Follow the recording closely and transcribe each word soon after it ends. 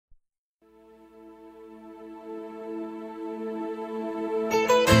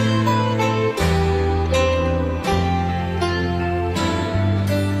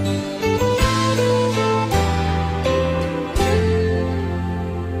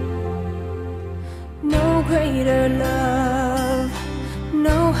greater love,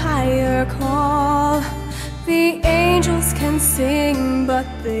 no higher call. The angels can sing, but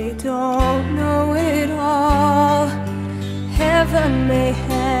they don't know it all. Heaven may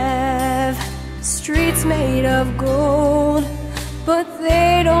have streets made of gold, but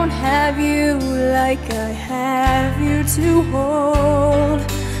they don't have you like I have you to hold.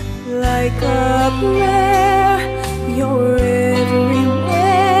 Like a prayer, you're everywhere.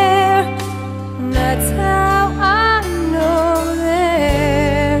 That's how I know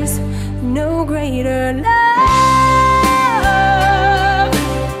there's no greater love.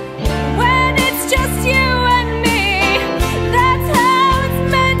 When it's just you and me, that's how it's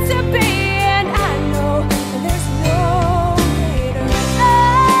meant to be. And I know there's no greater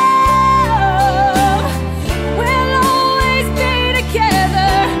love. We'll always be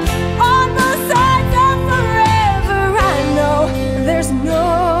together on both sides of forever. I know there's no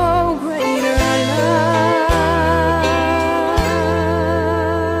greater love.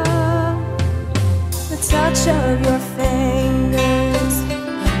 The touch of your fingers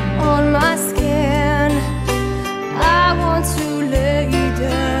on my skin, I want to lay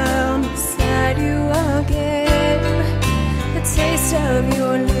down beside you again. The taste of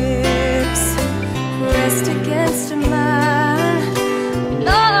your lips pressed against mine.